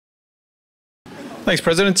Thanks,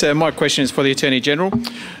 President. My question is for the Attorney-General.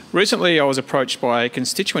 Recently, I was approached by a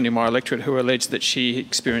constituent in my electorate who alleged that she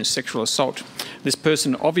experienced sexual assault. This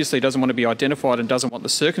person obviously doesn't want to be identified and doesn't want the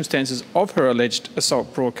circumstances of her alleged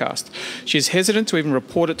assault broadcast. She is hesitant to even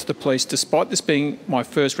report it to the police, despite this being my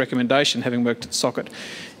first recommendation, having worked at Socket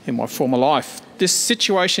in my former life. This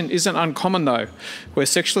situation isn't uncommon though, where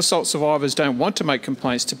sexual assault survivors don't want to make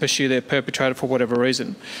complaints to pursue their perpetrator for whatever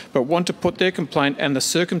reason, but want to put their complaint and the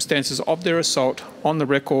circumstances of their assault on the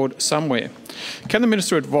record somewhere. Can the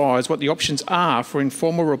Minister advise what the options are for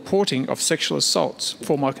informal reporting of sexual assaults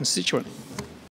for my constituent?